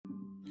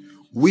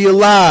We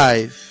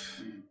alive.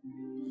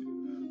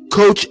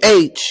 Coach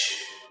H.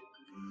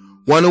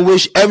 Want to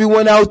wish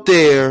everyone out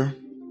there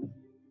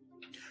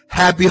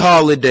happy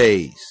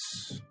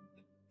holidays.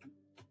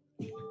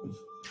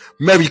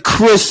 Merry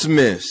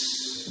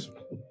Christmas.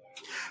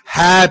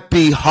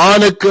 Happy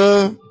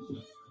Hanukkah.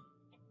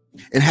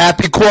 And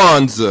happy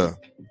Kwanzaa.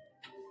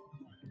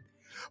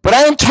 But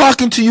I am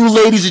talking to you,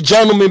 ladies and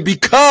gentlemen,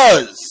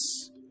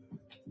 because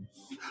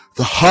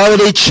the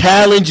holiday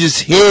challenge is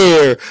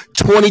here,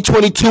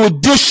 2022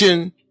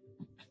 edition,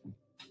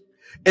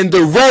 and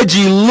the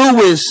Reggie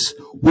Lewis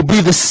will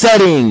be the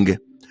setting.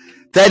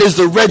 That is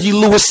the Reggie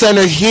Lewis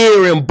Center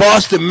here in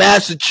Boston,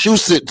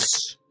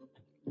 Massachusetts.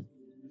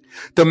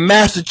 The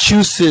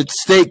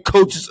Massachusetts State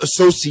Coaches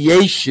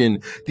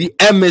Association, the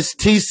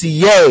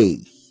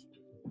MSTCA,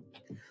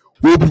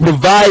 will be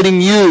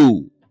providing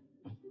you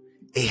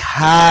a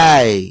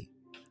high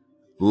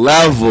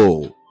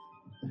level,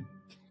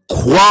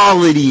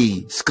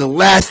 quality,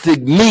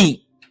 scholastic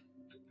meet.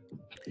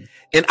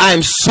 And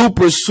I'm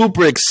super,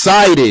 super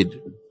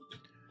excited.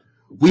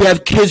 We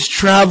have kids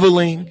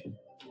traveling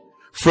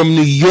from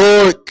New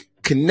York,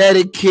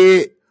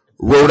 Connecticut,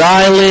 Rhode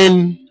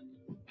Island.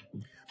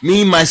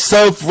 Me,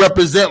 myself,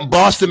 represent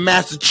Boston,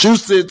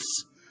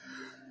 Massachusetts.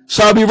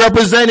 So I'll be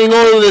representing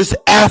all of these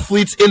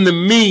athletes in the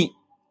meet.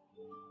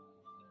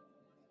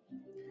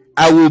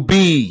 I will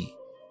be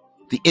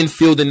the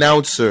infield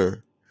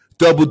announcer,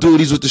 double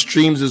duties with the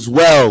streams as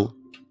well.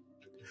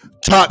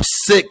 Top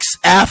 6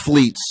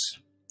 athletes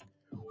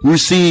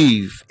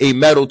receive a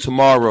medal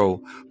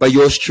tomorrow by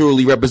yours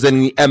truly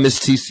representing the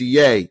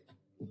MSTCA.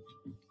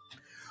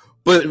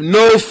 But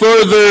no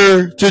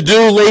further to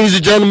do, ladies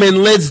and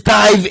gentlemen, let's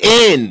dive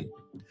in.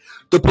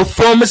 The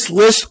performance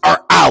lists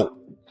are out.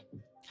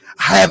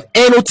 I have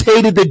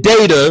annotated the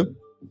data,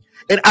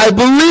 and I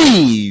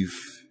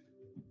believe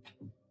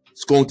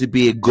it's going to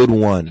be a good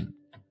one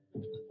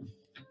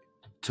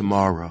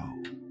tomorrow.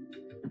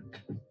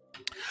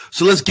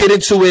 So let's get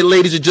into it,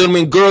 ladies and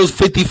gentlemen. Girls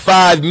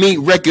 55 meet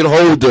record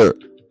holder.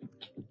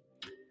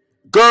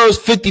 Girls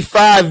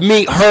 55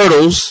 meet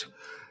hurdles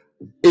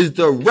is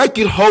the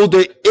record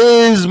holder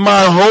is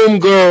my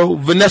homegirl,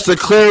 Vanessa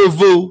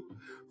Clairvaux,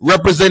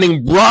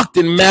 representing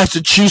Brockton,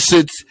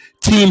 Massachusetts,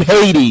 Team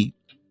Haiti.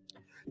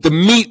 The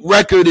meet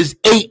record is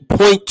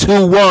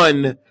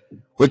 8.21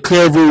 when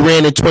Clairvaux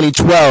ran in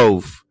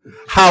 2012.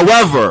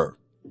 However,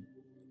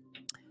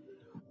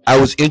 I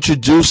was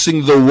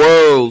introducing the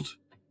world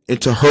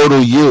into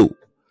Hurdle U.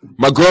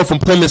 My girl from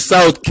Plymouth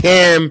South,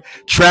 Cam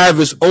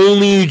Travis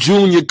Only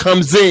Jr.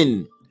 comes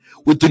in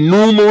with the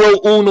numero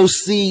uno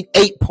seed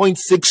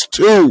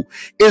 8.62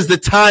 is the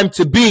time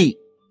to beat.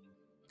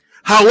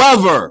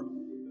 However,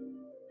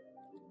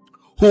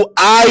 who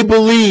I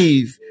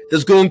believe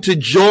is going to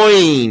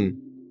join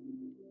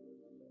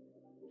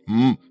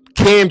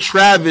Cam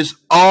Travis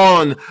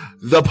on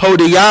the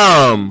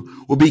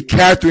podium will be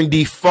Catherine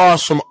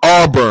DeFoss from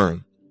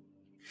Auburn.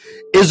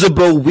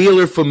 Isabel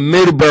Wheeler from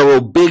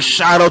Middleborough. Big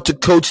shout out to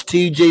Coach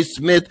TJ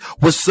Smith.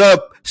 What's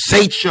up,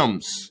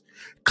 Sachems?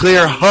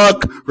 Claire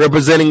Huck,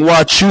 representing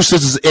Wachusett,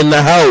 is in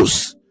the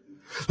house.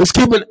 Let's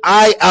keep an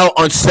eye out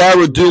on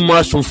Sarah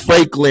Dumas from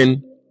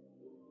Franklin,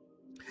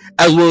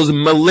 as well as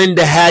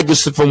Melinda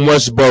Haggerson from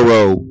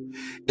Westboro.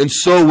 And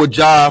so would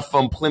Ja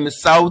from Plymouth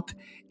South,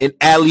 and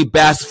Allie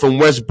Bassett from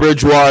West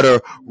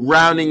Bridgewater,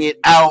 rounding it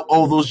out.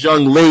 All those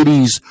young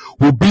ladies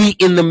will be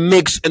in the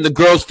mix in the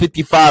girls'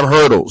 55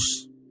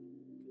 hurdles.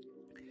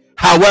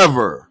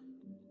 However,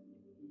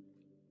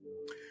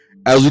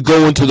 as we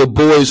go into the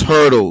boys'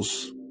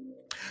 hurdles,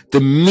 the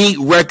meet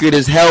record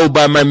is held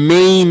by my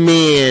main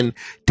man,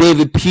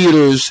 David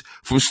Peters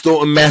from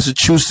Stoughton,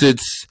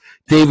 Massachusetts.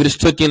 David has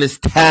taken his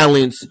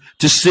talents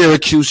to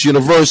Syracuse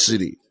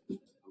University.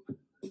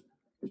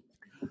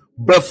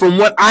 But from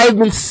what I've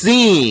been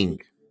seeing,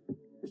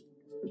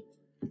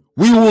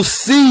 we will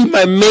see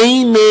my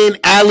main man,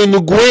 Allen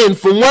McGuinn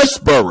from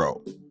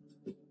Westboro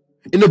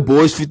in the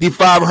boys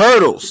 55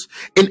 hurdles.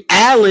 And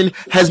Allen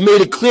has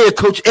made it clear,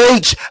 Coach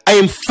H, I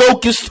am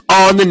focused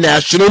on the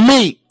national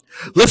meet.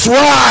 Let's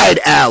ride,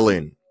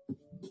 Allen.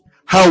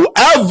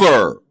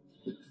 However,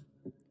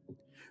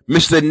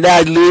 Mr.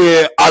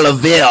 Nadir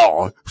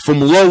Oliver from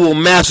Lowell,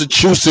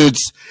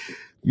 Massachusetts,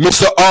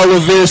 Mr.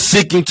 Oliver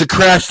seeking to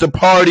crash the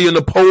party on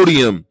the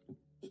podium.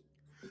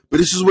 But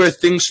this is where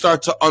things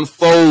start to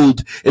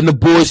unfold in the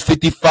boys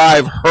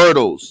 55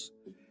 hurdles.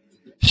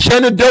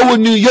 Shenandoah,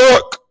 New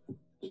York.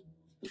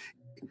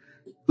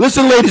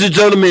 Listen, ladies and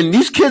gentlemen,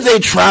 these kids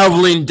ain't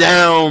traveling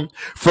down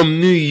from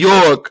New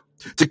York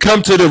to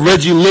come to the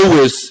Reggie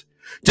Lewis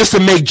just to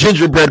make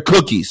gingerbread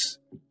cookies.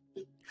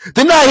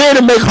 They're not here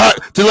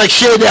to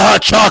share their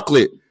hot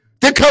chocolate.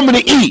 They're coming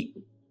to eat.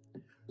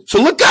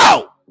 So look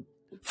out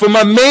for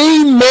my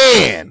main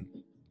man,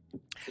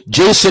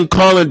 Jason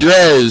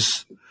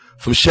Colindrez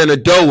from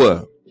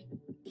Shenandoah.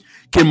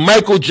 Can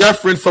Michael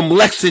Jeffrin from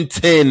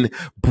Lexington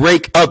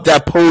break up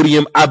that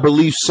podium? I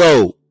believe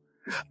so.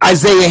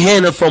 Isaiah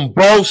Hanna from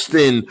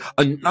Boston,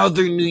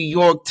 another New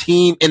York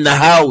team in the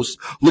house.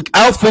 Look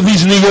out for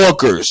these New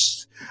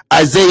Yorkers.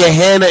 Isaiah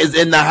Hanna is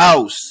in the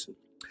house.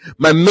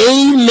 My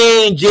main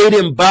man,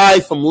 Jaden Bai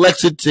from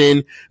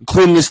Lexington,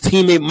 including his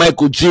teammate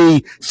Michael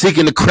G,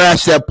 seeking to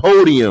crash that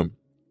podium.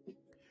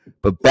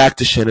 But back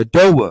to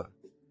Shenandoah.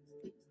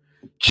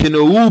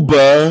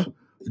 Chinauba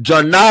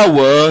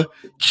Janawa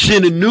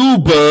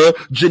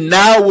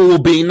will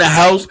be in the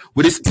house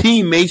with his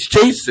teammates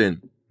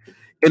Jason.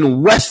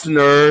 In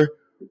Westerner,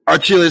 our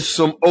cheerleaders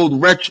from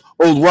Old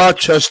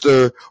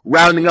Rochester,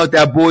 rounding out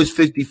that boys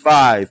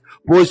 55.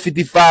 Boys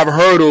 55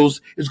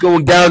 hurdles is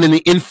going down in the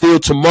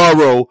infield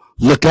tomorrow.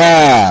 Look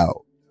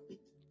out.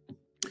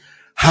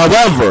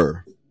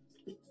 However,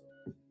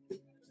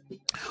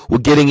 we're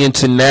getting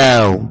into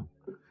now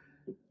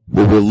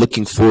where we're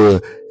looking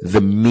for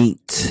the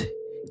meat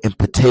and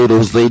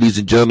potatoes, ladies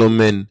and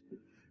gentlemen.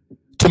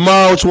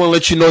 Tomorrow, I just want to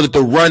let you know that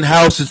the Run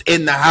House is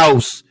in the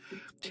house.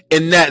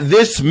 And that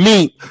this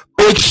meat,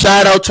 big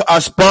shout out to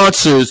our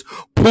sponsors,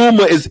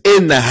 Puma is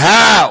in the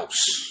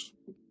house.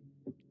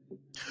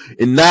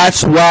 And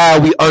that's why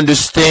we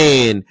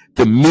understand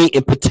the meat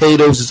and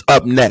potatoes is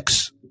up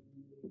next.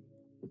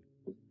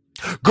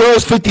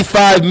 Girls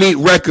 55 meat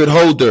record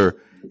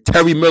holder,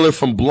 Terry Miller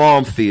from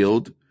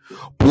Blomfield,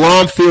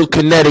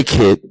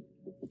 Connecticut.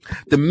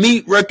 The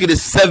meat record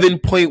is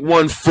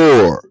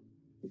 7.14.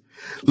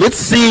 Let's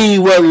see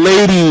what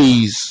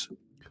ladies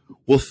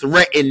will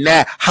threaten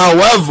that.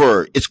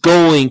 However, it's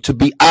going to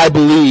be, I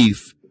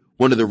believe,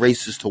 one of the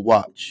races to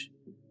watch.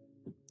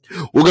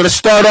 We're going to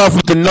start off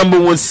with the number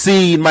 1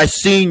 seed, my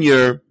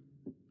senior,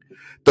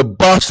 the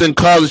Boston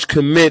College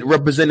commit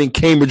representing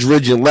Cambridge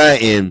Ridge and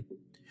Latin.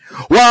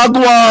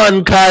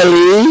 Wagwan,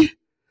 Kylie.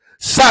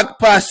 Sak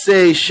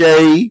passe,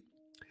 Shay.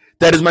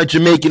 That is my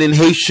Jamaican and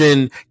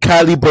Haitian.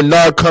 Kylie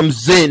Bernard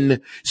comes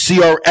in,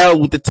 CRL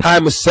with the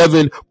time of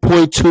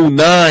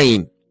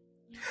 7.29.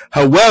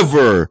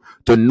 However,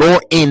 the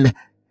Norton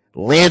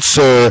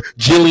Lancer,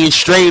 Jillian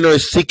Strainer,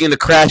 is seeking to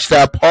crash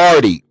that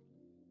party.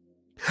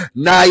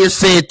 Naya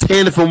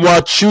Santana from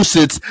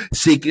Massachusetts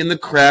seeking to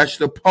crash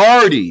the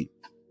party.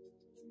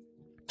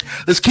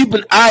 Let's keep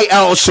an eye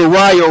out on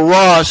Soraya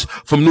Ross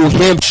from New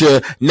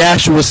Hampshire.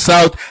 Nashua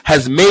South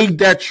has made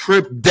that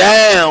trip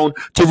down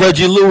to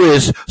Reggie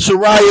Lewis.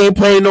 Soraya ain't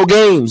playing no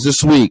games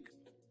this week.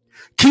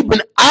 Keep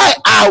an eye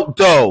out,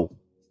 though,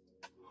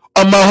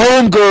 on my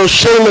homegirl,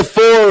 Shayla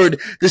Ford,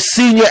 the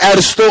senior out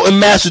of Stoughton,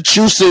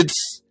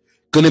 Massachusetts.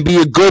 Gonna be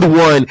a good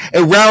one.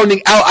 And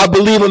rounding out, I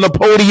believe, on the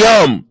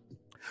podium,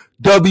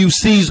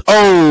 WC's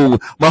own,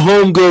 my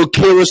homegirl,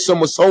 Kira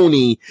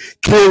Samasoni.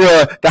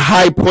 Kira, the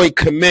High Point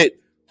commit,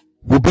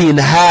 will be in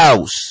the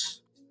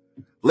house.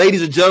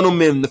 Ladies and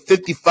gentlemen, the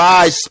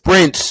 55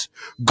 sprints,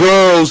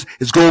 girls,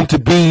 is going to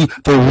be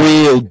the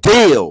real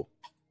deal.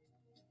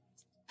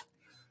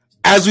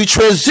 As we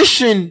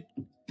transition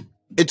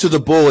into the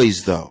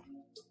boys, though,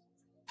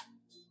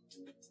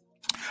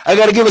 I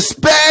got to give a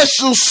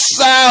special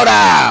shout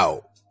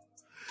out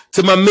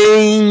to my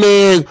main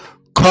man,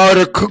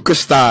 Carter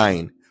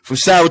Kuckerstein from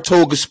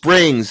Saratoga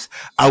Springs.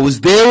 I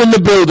was there in the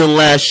building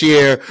last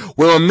year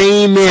where my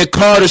main man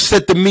Carter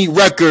set the meet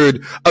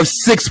record of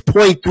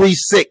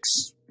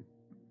 6.36.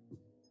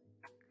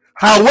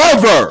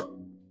 However,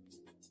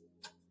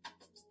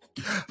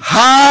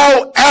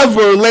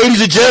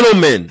 ladies and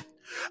gentlemen,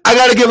 I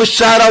got to give a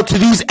shout out to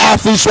these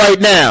athletes right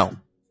now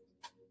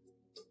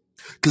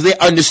because they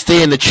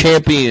understand the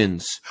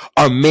champions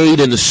are made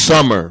in the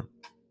summer.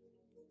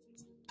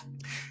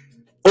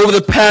 Over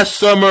the past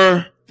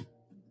summer,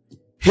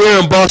 here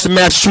in Boston,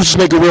 Massachusetts,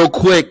 make it real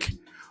quick,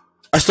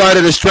 I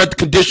started a strength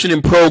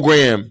conditioning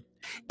program.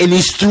 And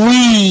these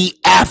 3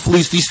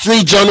 athletes, these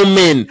 3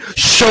 gentlemen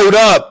showed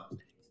up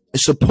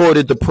and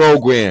supported the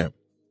program.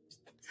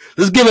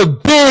 Let's give a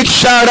big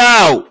shout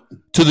out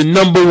to the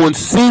number 1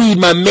 seed,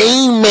 my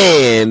main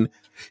man,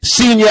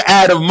 senior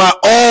out of my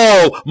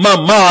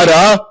alma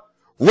mater,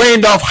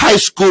 Randolph High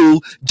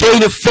School,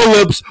 Jaden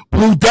Phillips,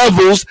 Blue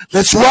Devils.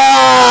 Let's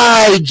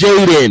ride,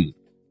 Jaden.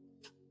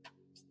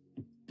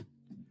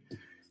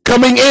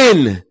 Coming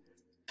in,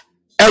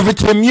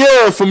 Everton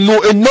Muir from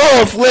Newton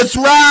North. Let's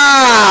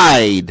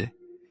ride.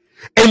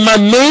 And my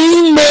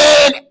main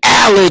man,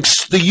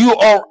 Alex, the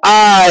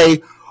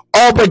URI,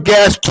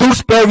 Arbogast,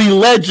 Tewksbury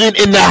legend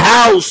in the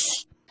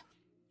house.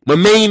 My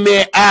main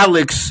man,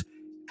 Alex,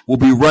 will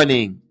be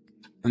running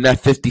in that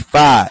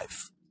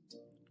 55.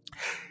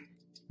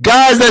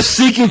 Guys that's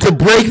seeking to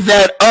break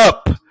that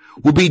up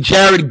will be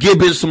Jared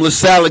Gibbons from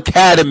LaSalle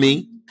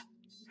Academy,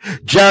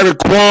 Jared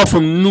Quan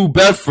from New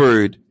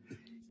Bedford.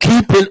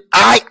 Keep an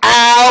eye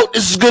out.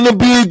 This is going to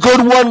be a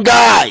good one,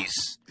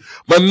 guys.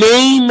 My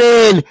main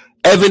man,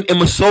 Evan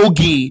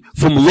Imasogi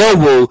from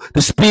Lowell,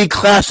 the Speed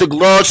Classic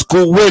Large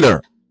School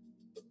winner.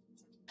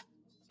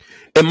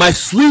 And my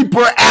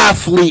sleeper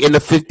athlete in the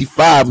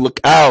 55, look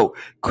out,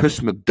 Chris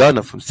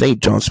McDonough from St.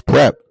 John's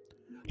Prep.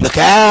 Look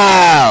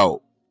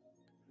out.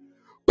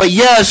 But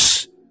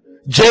yes,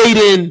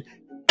 Jaden,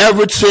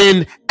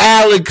 Everton,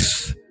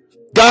 Alex,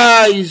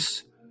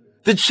 guys,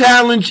 the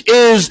challenge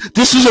is,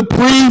 this is a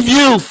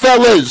preview,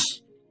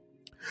 fellas.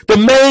 The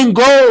main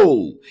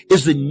goal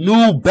is the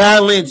New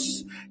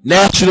Balance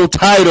national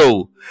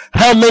title.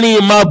 How many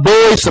of my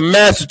boys from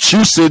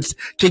Massachusetts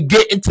can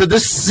get into the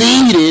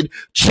seeded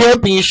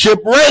championship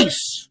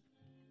race?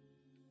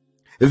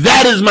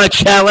 That is my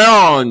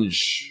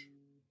challenge.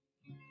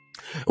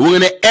 We're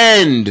going to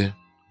end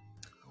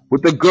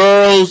with the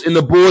girls and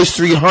the boys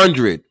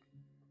 300.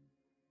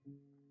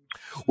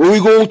 Where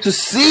we're going to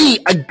see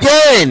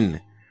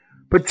again,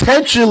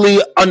 potentially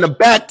on the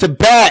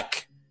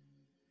back-to-back.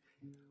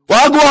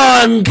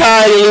 Wagwan,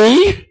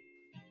 Kylie.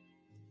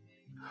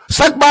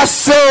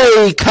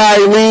 Sakbase,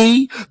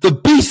 Kylie. The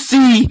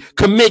BC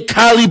commit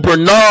Kylie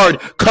Bernard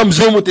comes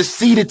in with a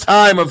seeded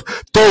time of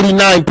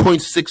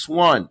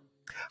 39.61.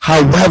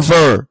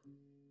 However,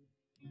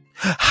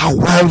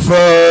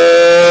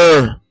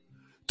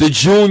 the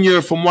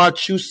junior from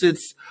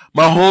Massachusetts,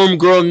 my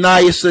homegirl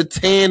Naya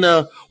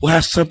Satana, will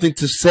have something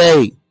to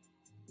say.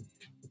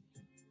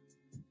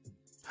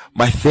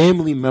 My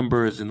family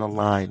member is in the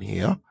line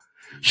here.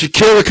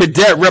 Shakira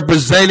Cadet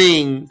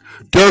representing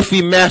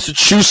Durfee,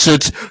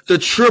 Massachusetts, the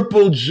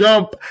triple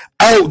jump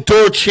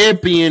outdoor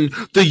champion,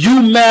 the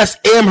UMass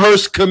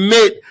Amherst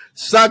commit,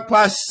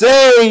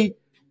 Sakpase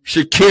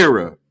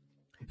Shakira.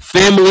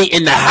 Family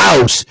in the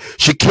house.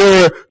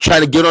 Shakira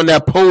trying to get on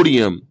that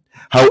podium.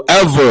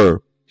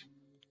 However,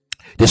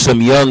 there's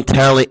some young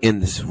talent in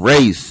this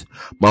race.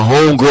 My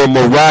homegirl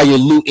Mariah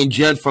Luton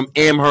Jen from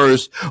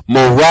Amherst.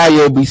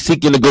 Mariah will be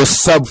seeking to go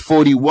sub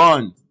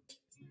 41.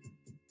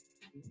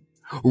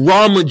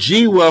 Rama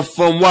Jiwa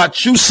from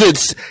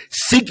Massachusetts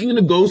seeking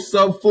to go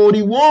sub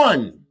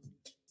 41.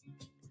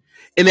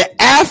 And an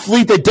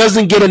athlete that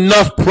doesn't get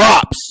enough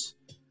props.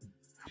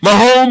 My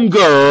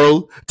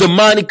homegirl,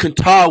 Damani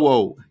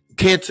Cantano.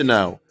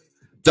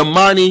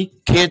 Damani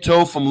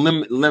Canto from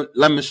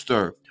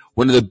Leominster.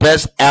 One of the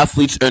best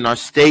athletes in our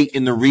state,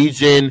 in the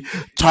region.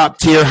 Top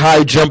tier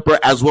high jumper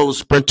as well as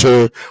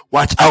sprinter.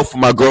 Watch out for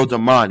my girl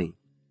Damani.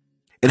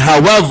 And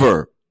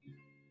however,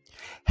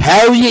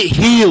 Harriet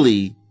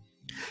Healy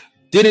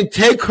didn't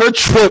take her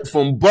trip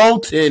from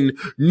Bolton,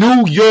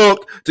 New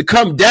York, to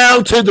come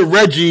down to the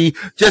Reggie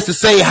just to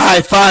say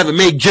high five and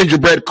make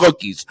gingerbread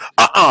cookies.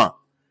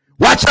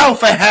 Watch out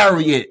for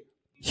Harriet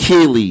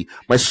Healy,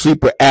 my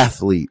super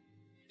athlete.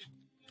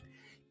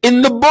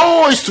 In the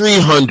boys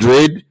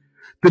 300,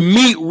 the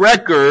meet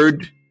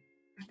record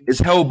is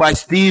held by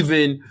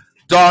Stephen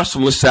Doss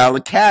from LaSalle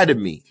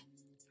Academy.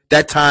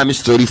 That time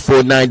is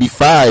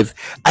 34.95.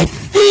 I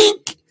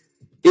think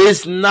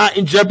it's not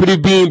in jeopardy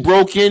of being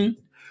broken.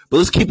 But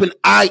let's keep an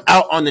eye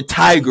out on the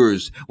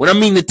Tigers. When I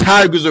mean the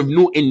Tigers of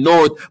Newton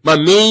North, my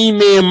main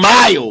man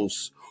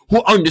Miles,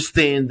 who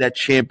understand that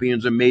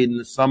champions are made in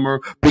the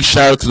summer. Big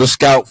shout out to the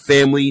Scout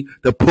family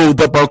that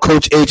pulled up on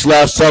Coach H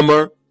last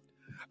summer.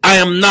 I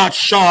am not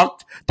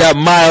shocked that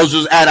Miles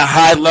was at a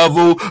high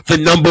level, the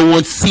number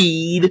one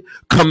seed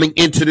coming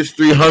into this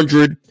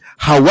 300.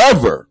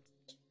 However,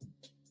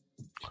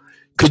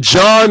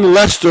 Kajan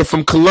Lester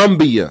from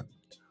Columbia.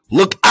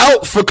 Look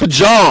out for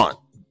Kajan.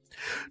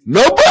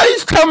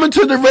 Nobody's coming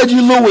to the Reggie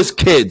Lewis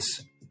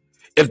kids.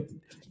 If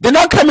they're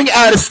not coming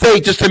out of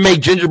state just to make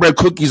gingerbread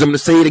cookies, I'm going to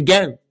say it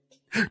again.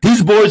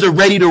 These boys are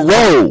ready to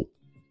roll.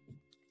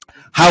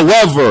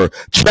 However,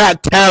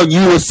 Tracktown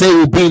USA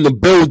will be in the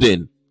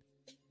building.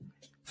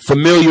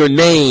 Familiar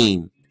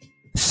name,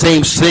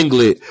 same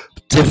singlet,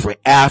 different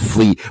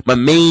athlete. My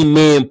main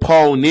man,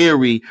 Paul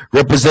Neary,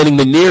 representing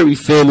the Neary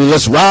family.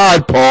 Let's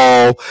ride,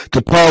 Paul.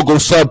 Can Paul go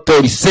sub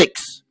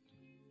 36?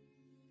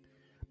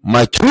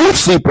 My two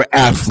sleeper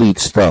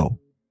athletes, though,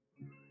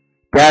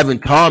 Gavin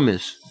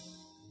Thomas,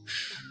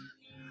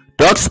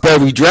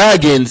 Duxbury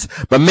Dragons,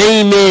 my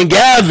main man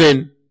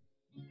Gavin,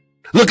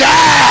 look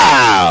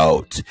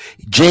out!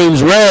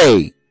 James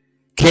Ray,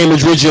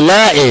 Cambridge Region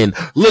Latin,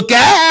 look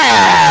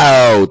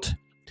out!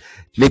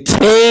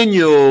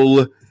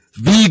 Nathaniel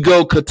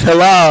Vigo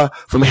Catella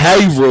from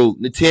Haverhill.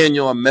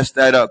 Nathaniel, I messed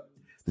that up.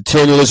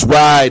 Nathaniel, let's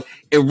ride.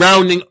 And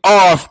rounding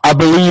off, I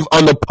believe,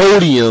 on the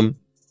podium,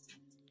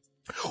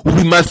 will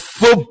be my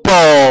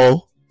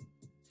football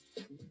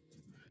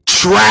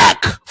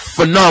track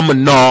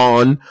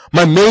phenomenon,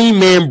 my main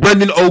man,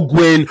 Brendan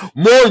O'Gwin,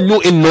 more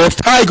Newton North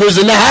Tigers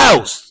in the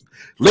house.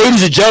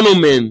 Ladies and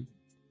gentlemen,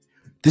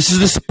 this is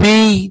the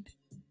speed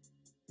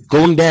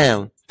going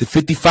down the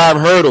 55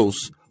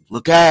 hurdles.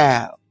 Look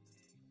out.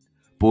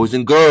 Boys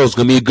and girls,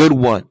 going to be a good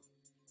one.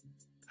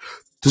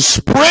 The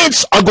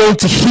sprints are going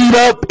to heat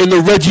up in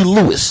the Reggie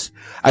Lewis.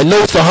 I know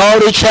it's a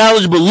holiday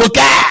challenge, but look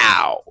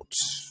out.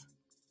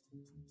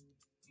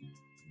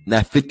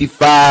 Now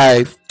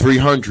 55,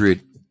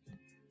 300.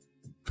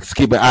 Let's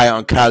keep an eye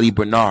on Kylie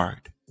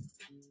Bernard.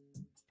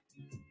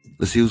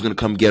 Let's see who's going to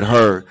come get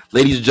her.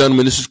 Ladies and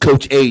gentlemen, this is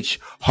Coach H.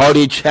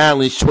 Holiday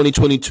Challenge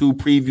 2022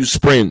 Preview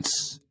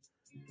Sprints.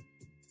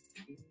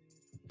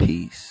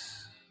 Peace.